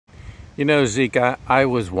You know, Zeke, I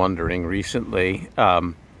was wondering recently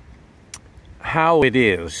how it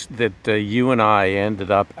is that you and I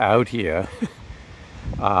ended up out here,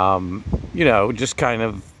 just kind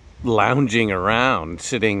of lounging around,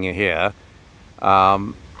 sitting here.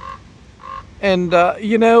 Um, and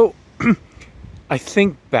I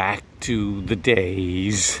think back to the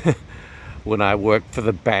days when I worked for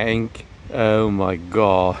the bank. Oh my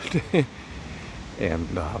God.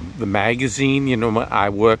 And the magazine, I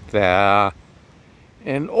worked there,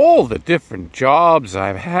 and all the different jobs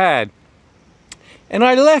I've had, and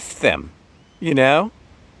I left them, you know.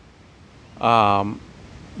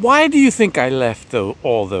 Why do you think I left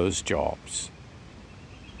all those jobs?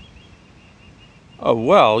 Oh,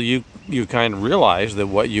 well, you kind of realized that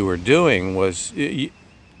what you were doing was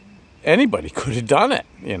anybody could have done it,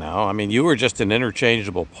 I mean, you were just an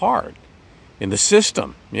interchangeable part in the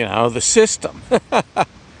system, the system.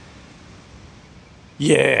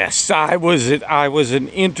 Yes, I was an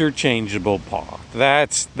interchangeable part.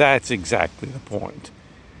 That's exactly the point.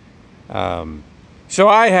 So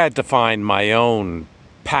I had to find my own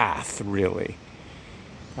path, really.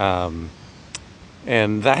 And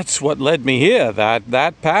that's what led me here.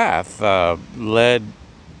 That path led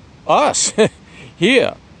us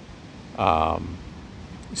here.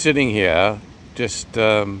 Sitting here, just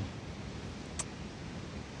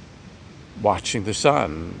watching the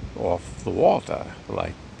sun off the water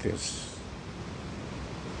like this.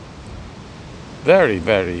 Very,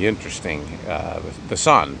 very interesting. The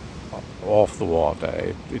sun off the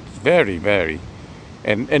water. It's very, very,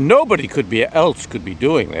 and nobody else could be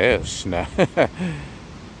doing this. No, I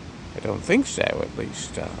don't think so. At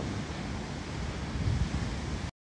least.